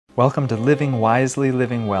Welcome to Living Wisely,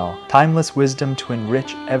 Living Well, timeless wisdom to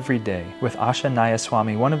enrich every day, with Asha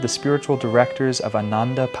Nayaswami, one of the spiritual directors of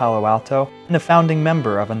Ananda Palo Alto and a founding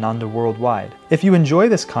member of Ananda Worldwide. If you enjoy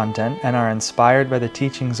this content and are inspired by the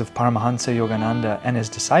teachings of Paramahansa Yogananda and his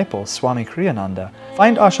disciple, Swami Kriyananda,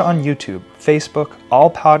 find Asha on YouTube, Facebook,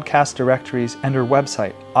 all podcast directories, and her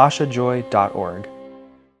website, ashajoy.org.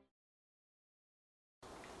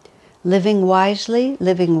 Living Wisely,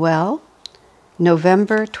 Living Well,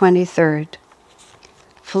 November 23rd.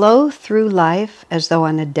 Flow through life as though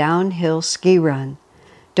on a downhill ski run.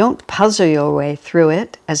 Don't puzzle your way through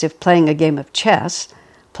it as if playing a game of chess,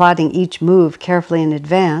 plotting each move carefully in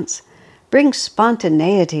advance. Bring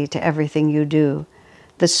spontaneity to everything you do.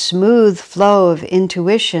 The smooth flow of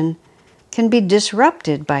intuition can be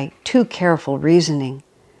disrupted by too careful reasoning.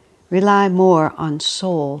 Rely more on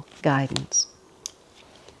soul guidance.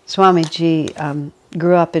 Swamiji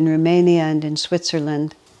grew up in Romania and in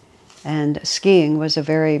Switzerland, and skiing was a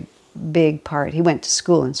very big part. He went to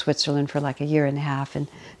school in Switzerland for like a year and a half, and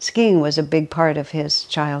skiing was a big part of his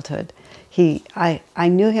childhood. I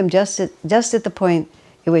knew him just at the point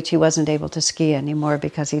at which he wasn't able to ski anymore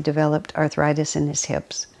because he developed arthritis in his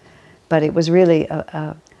hips. But it was really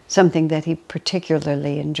something that he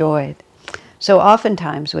particularly enjoyed. So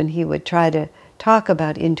oftentimes when he would try to talk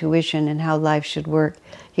about intuition and how life should work,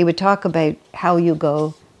 he would talk about how you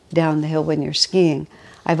go down the hill when you're skiing.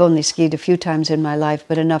 I've only skied a few times in my life,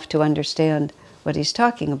 but enough to understand what he's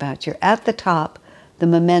talking about. You're at the top, the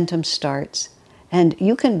momentum starts, and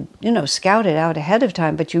you can, scout it out ahead of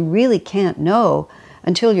time, but you really can't know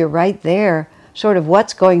until you're right there, sort of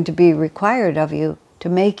what's going to be required of you to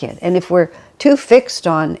make it. And if we're too fixed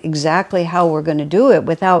on exactly how we're going to do it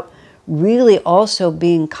without really also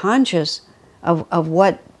being conscious of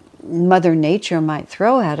what Mother Nature might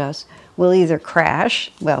throw at us, we'll either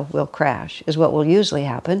crash, we'll crash is what will usually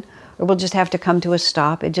happen, or we'll just have to come to a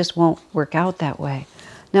stop. It just won't work out that way.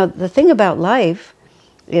 Now, the thing about life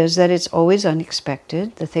is that it's always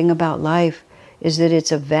unexpected. The thing about life is that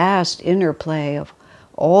it's a vast interplay of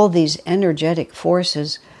all these energetic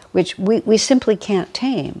forces which we simply can't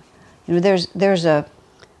tame. There's an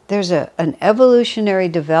evolutionary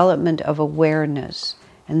development of awareness.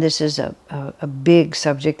 And this is a big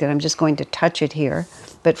subject, and I'm just going to touch it here.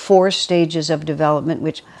 But 4 stages of development,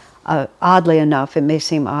 which oddly enough, it may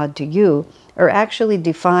seem odd to you, are actually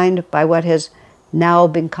defined by what has now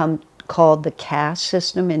become called the caste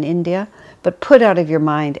system in India. But put out of your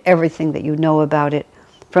mind everything that you know about it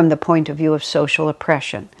from the point of view of social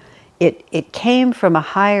oppression. It came from a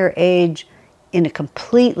higher age in a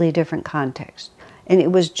completely different context. And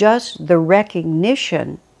it was just the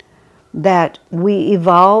recognition that we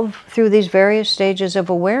evolve through these various stages of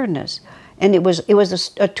awareness. And it was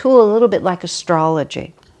a tool a little bit like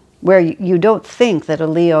astrology, where you don't think that a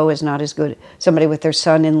Leo is not as good. Somebody with their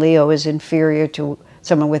sun in Leo is inferior to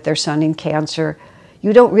someone with their sun in Cancer.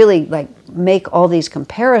 You don't really make all these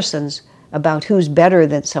comparisons about who's better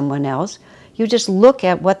than someone else. You just look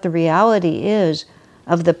at what the reality is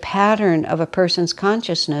of the pattern of a person's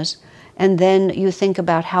consciousness, and then you think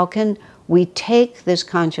about how can we take this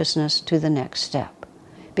consciousness to the next step.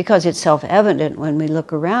 Because it's self-evident when we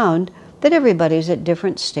look around that everybody's at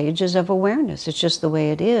different stages of awareness. It's just the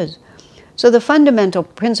way it is. So the fundamental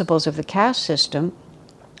principles of the caste system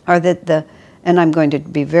are that and I'm going to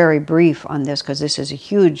be very brief on this because this is a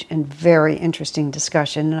huge and very interesting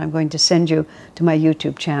discussion, and I'm going to send you to my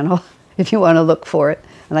YouTube channel if you want to look for it,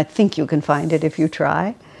 and I think you can find it if you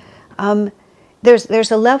try.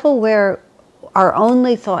 There's a level where our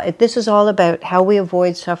only thought, this is all about how we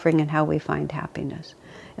avoid suffering and how we find happiness.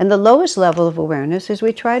 And the lowest level of awareness is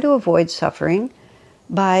we try to avoid suffering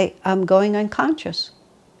by going unconscious.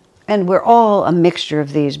 And we're all a mixture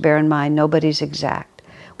of these, bear in mind, nobody's exact.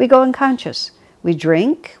 We go unconscious. We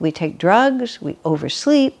drink, we take drugs, we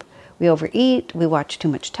oversleep, we overeat, we watch too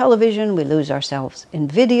much television, we lose ourselves in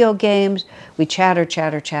video games, we chatter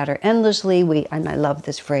endlessly, and I love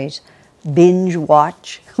this phrase, binge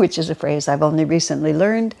watch, which is a phrase I've only recently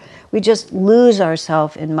learned. We just lose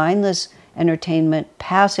ourselves in mindless entertainment,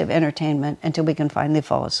 passive entertainment, until we can finally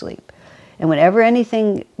fall asleep. And whenever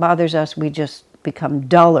anything bothers us, we just become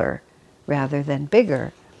duller rather than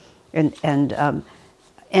bigger. And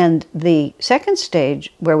the second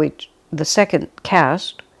stage, the second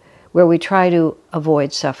caste, where we try to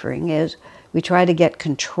avoid suffering, is we try to get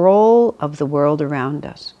control of the world around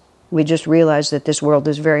us. We just realize that this world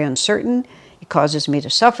is very uncertain. It causes me to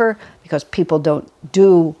suffer because people don't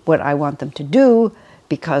do what I want them to do,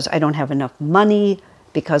 because I don't have enough money,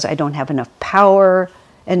 because I don't have enough power.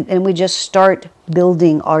 And we just start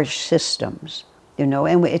building our systems, and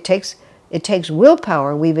it takes It takes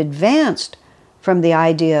willpower. We've advanced from the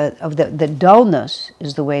idea of the dullness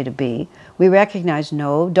is the way to be. We recognize,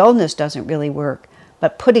 no, dullness doesn't really work,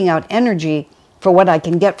 but putting out energy for what I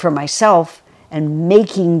can get for myself and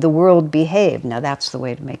making the world behave, now that's the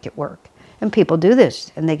way to make it work. And people do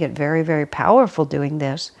this, and they get very, very powerful doing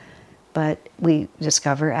this, but we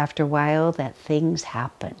discover after a while that things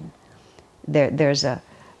happen. There's a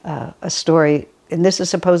story, and this is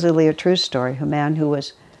supposedly a true story, a man who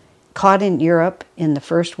was caught in Europe in the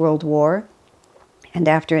First World War, and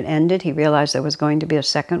after it ended, he realized there was going to be a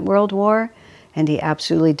Second World War, and he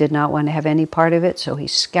absolutely did not want to have any part of it, so he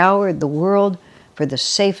scoured the world for the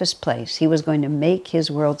safest place. He was going to make his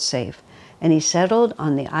world safe. And he settled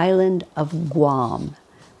on the island of Guam,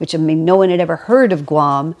 which, I mean, no one had ever heard of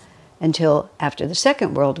Guam until after the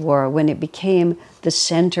Second World War, when it became the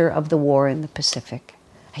center of the war in the Pacific.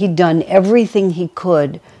 He'd done everything he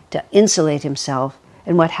could to insulate himself,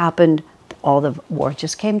 and what happened? All the war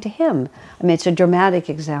just came to him. I mean, it's a dramatic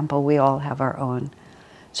example. We all have our own.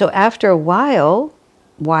 So after a while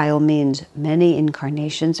means many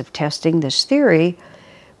incarnations of testing this theory,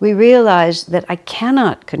 we realize that I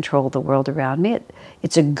cannot control the world around me.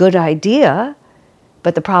 It's a good idea,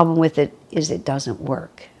 but the problem with it is it doesn't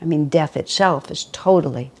work. I mean, death itself is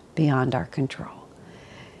totally beyond our control.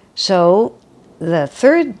 So the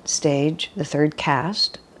third stage, the third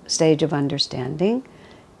caste, stage of understanding,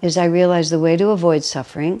 is I realize the way to avoid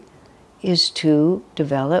suffering is to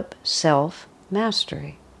develop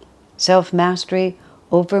self-mastery. Self-mastery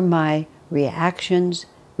over my reactions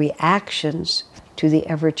to the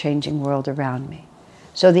ever-changing world around me.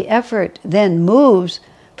 So the effort then moves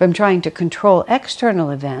from trying to control external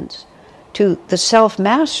events to the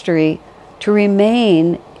self-mastery to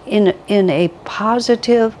remain in a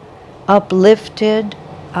positive, uplifted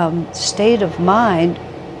state of mind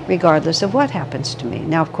regardless of what happens to me.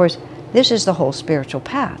 Now, of course, this is the whole spiritual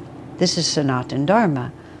path. This is Sanatana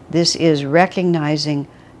Dharma. This is recognizing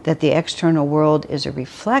that the external world is a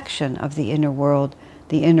reflection of the inner world.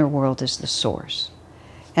 The inner world is the source.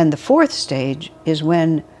 And the fourth stage is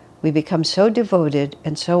when we become so devoted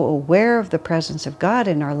and so aware of the presence of God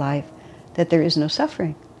in our life that there is no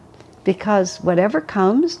suffering. Because whatever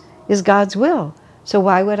comes is God's will. So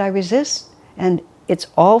why would I resist? And it's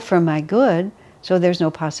all for my good, so there's no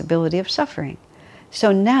possibility of suffering.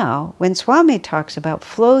 So now, when Swami talks about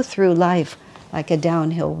flow through life like a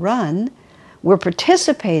downhill run, we're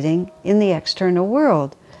participating in the external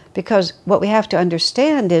world. Because what we have to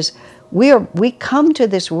understand is we come to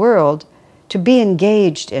this world to be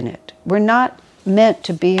engaged in it. We're not meant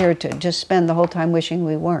to be here to just spend the whole time wishing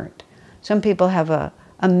we weren't. Some people have a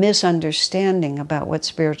misunderstanding about what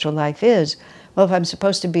spiritual life is. Well, if I'm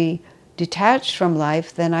supposed to be detached from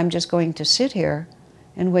life, then I'm just going to sit here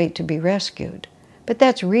and wait to be rescued. But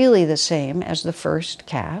that's really the same as the first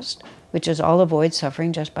caste, which is I'll avoid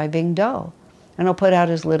suffering just by being dull. And I'll put out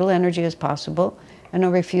as little energy as possible, and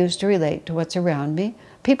I'll refuse to relate to what's around me.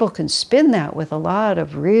 People can spin that with a lot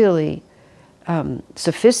of really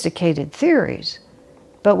sophisticated theories.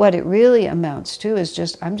 But what it really amounts to is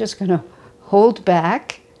just, I'm just going to hold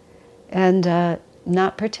back and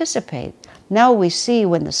not participate. Now we see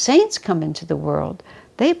when the saints come into the world,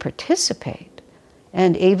 they participate.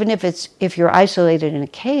 And even if you're isolated in a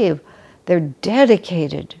cave, they're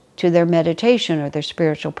dedicated to their meditation or their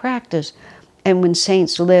spiritual practice. And when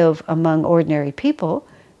saints live among ordinary people,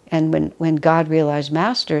 and when God realized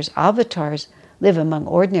masters, avatars, live among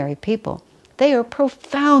ordinary people, they are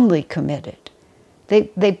profoundly committed.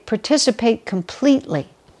 They participate completely.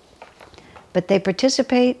 But they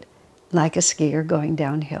participate like a skier going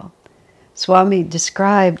downhill. Swami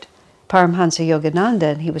described Paramhansa Yogananda,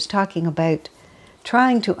 and he was talking about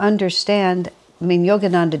trying to understand. I mean,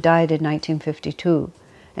 Yogananda died in 1952,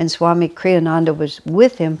 and Swami Kriyananda was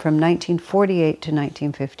with him from 1948 to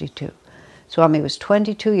 1952. Swami was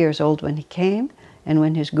 22 years old when he came, and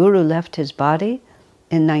when his guru left his body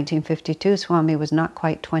in 1952, Swami was not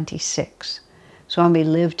quite 26. Swami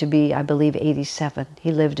lived to be, I believe, 87.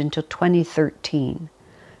 He lived until 2013.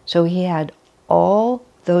 So he had all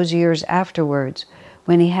those years afterwards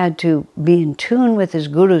when he had to be in tune with his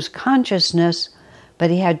guru's consciousness, but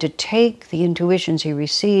he had to take the intuitions he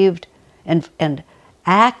received and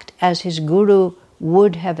act as his guru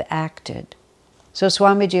would have acted. So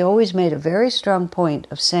Swamiji always made a very strong point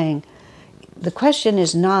of saying, the question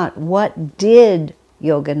is not what did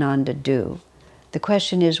Yogananda do? The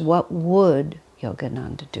question is what would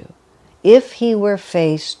Yogananda do if he were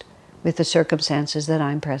faced with the circumstances that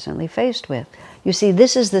I'm presently faced with. You see,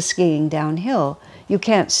 this is the skiing downhill. You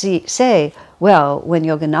can't say, well, when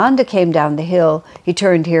Yogananda came down the hill, he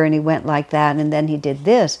turned here and he went like that, and then he did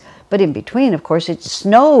this. But in between, of course, it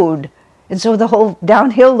snowed. And so the whole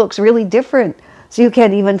downhill looks really different. So you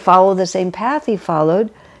can't even follow the same path he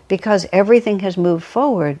followed because everything has moved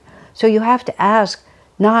forward. So you have to ask,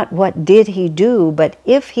 not what did he do, but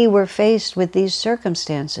if he were faced with these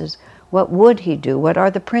circumstances, what would he do? What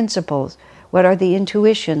are the principles? What are the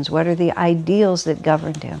intuitions? What are the ideals that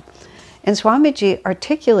governed him? And Swamiji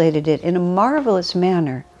articulated it in a marvelous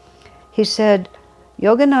manner. He said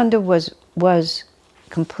Yogananda was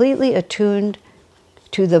completely attuned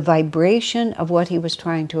to the vibration of what he was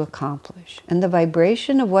trying to accomplish. And the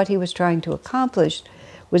vibration of what he was trying to accomplish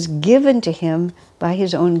was given to him by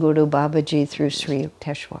his own Guru Babaji through Sri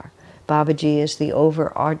Yukteswar. Babaji is the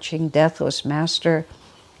overarching deathless master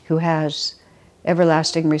who has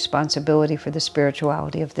everlasting responsibility for the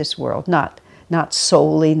spirituality of this world, not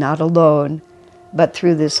solely, not alone, but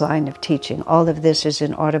through this line of teaching. All of this is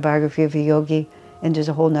in Autobiography of a Yogi and is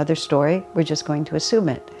a whole nother story. We're just going to assume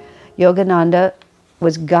it. Yogananda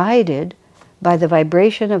was guided by the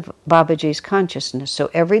vibration of Babaji's consciousness. So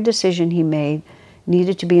every decision he made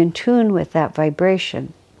needed to be in tune with that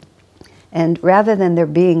vibration. And rather than there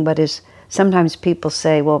being what is, sometimes people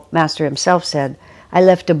say, well, Master himself said, I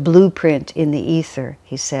left a blueprint in the ether,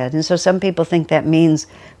 he said. And so some people think that means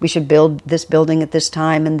we should build this building at this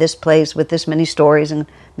time and this place with this many stories and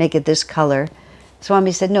make it this color.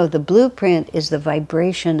 Swami said, no, the blueprint is the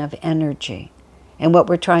vibration of energy. And what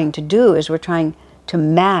we're trying to do is we're trying to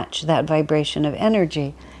match that vibration of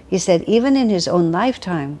energy. He said even in his own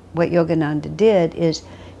lifetime, what Yogananda did is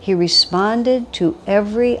he responded to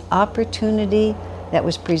every opportunity that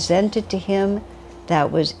was presented to him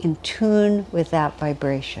that was in tune with that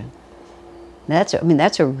vibration. That's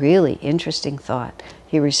a really interesting thought.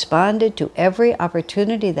 He responded to every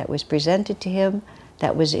opportunity that was presented to him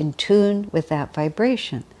that was in tune with that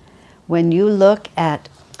vibration. When you look at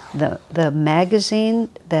the magazine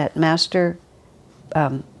that Master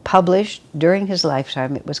published during his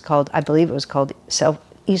lifetime, it was called, I believe it was called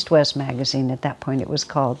East-West Magazine at that point it was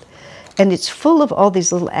called. And it's full of all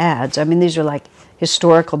these little ads. I mean, these are like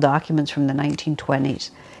historical documents from the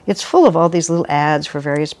 1920s. It's full of all these little ads for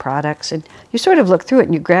various products. And you sort of look through it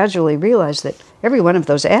and you gradually realize that every one of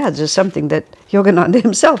those ads is something that Yogananda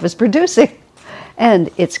himself is producing.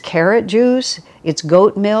 And it's carrot juice, it's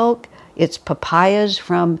goat milk, it's papayas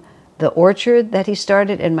from the orchard that he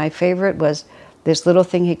started. And my favorite was this little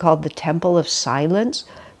thing he called the Temple of Silence,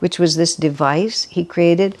 which was this device he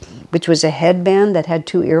created, which was a headband that had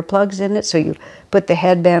 2 earplugs in it. So you put the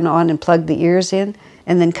headband on and plug the ears in,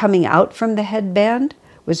 and then coming out from the headband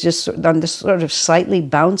was just on this sort of slightly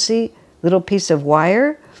bouncy little piece of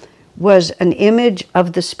wire, was an image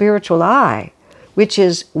of the spiritual eye, which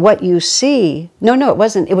is what you see. No, it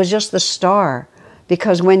wasn't. It was just the star.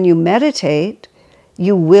 Because when you meditate,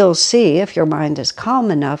 you will see, if your mind is calm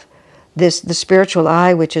enough, the spiritual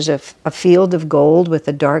eye, which is a field of gold with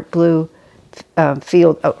a dark blue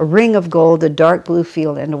field, a ring of gold, a dark blue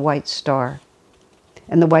field, and a white star.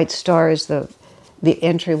 And the white star is the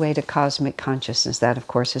entryway to cosmic consciousness. That, of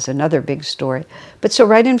course, is another big story. But so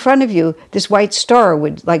right in front of you, this white star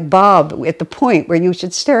would like bob at the point where you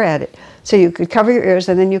should stare at it. So you could cover your ears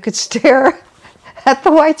and then you could stare at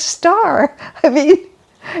the white star. I mean,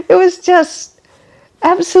 it was just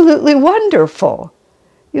absolutely wonderful.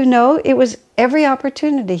 You know, it was every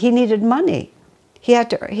opportunity. He needed money. He had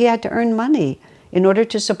to earn money in order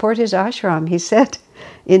to support his ashram. He said,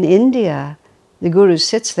 in India, the Guru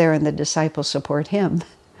sits there and the disciples support him.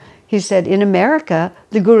 He said, in America,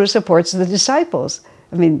 the Guru supports the disciples.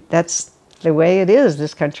 I mean, that's the way it is.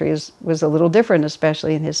 This country was a little different,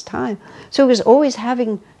 especially in his time. So he was always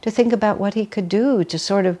having to think about what he could do to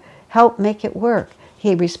sort of help make it work.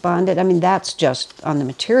 He responded, I mean, that's just on the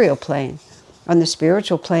material plane. On the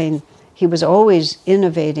spiritual plane, he was always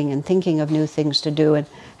innovating and thinking of new things to do, and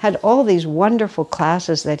had all these wonderful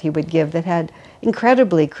classes that he would give that had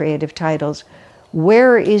incredibly creative titles.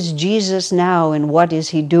 Where is Jesus now and what is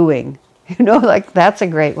he doing? You know, like that's a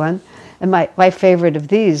great one. And my favorite of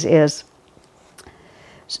these is,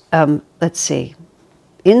 let's see,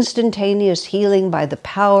 instantaneous healing by the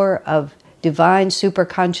power of divine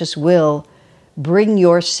superconscious will. Bring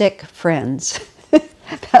your sick friends.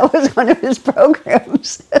 That was one of his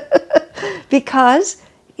programs. Because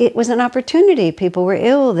it was an opportunity. People were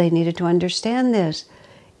ill. They needed to understand this.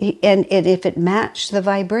 And if it matched the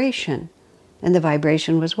vibration, and the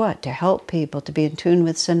vibration was what? To help people, to be in tune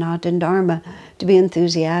with Sanatana Dharma, to be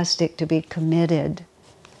enthusiastic, to be committed.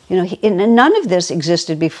 You know, and none of this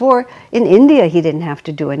existed before. In India, he didn't have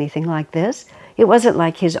to do anything like this. It wasn't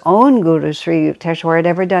like his own Guru, Sri Yukteswar, had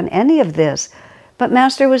ever done any of this. But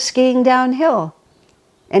Master was skiing downhill.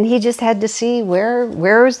 And he just had to see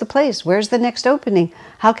where is the place? Where's the next opening?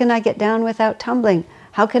 How can I get down without tumbling?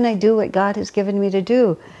 How can I do what God has given me to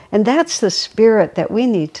do? And that's the spirit that we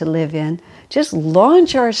need to live in. Just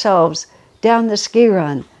launch ourselves down the ski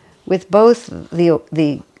run with both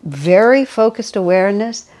the very focused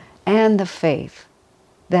awareness and the faith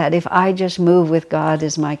that if I just move with God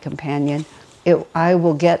as my companion, I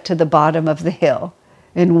will get to the bottom of the hill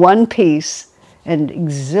in one piece and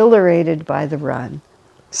exhilarated by the run.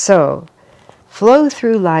 So, flow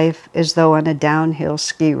through life as though on a downhill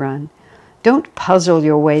ski run. Don't puzzle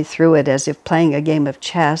your way through it as if playing a game of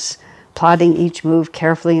chess, plotting each move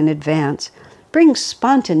carefully in advance. Bring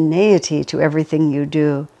spontaneity to everything you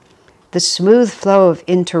do. The smooth flow of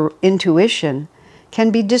intuition can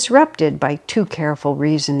be disrupted by too careful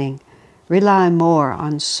reasoning. Rely more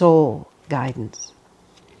on soul guidance.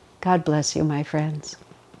 God bless you, my friends.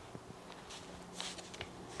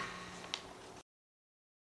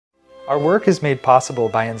 Our work is made possible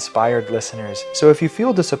by inspired listeners, so if you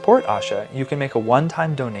feel to support Asha, you can make a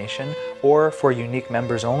one-time donation, or for unique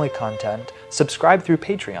members-only content, subscribe through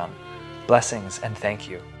Patreon. Blessings and thank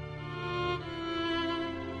you.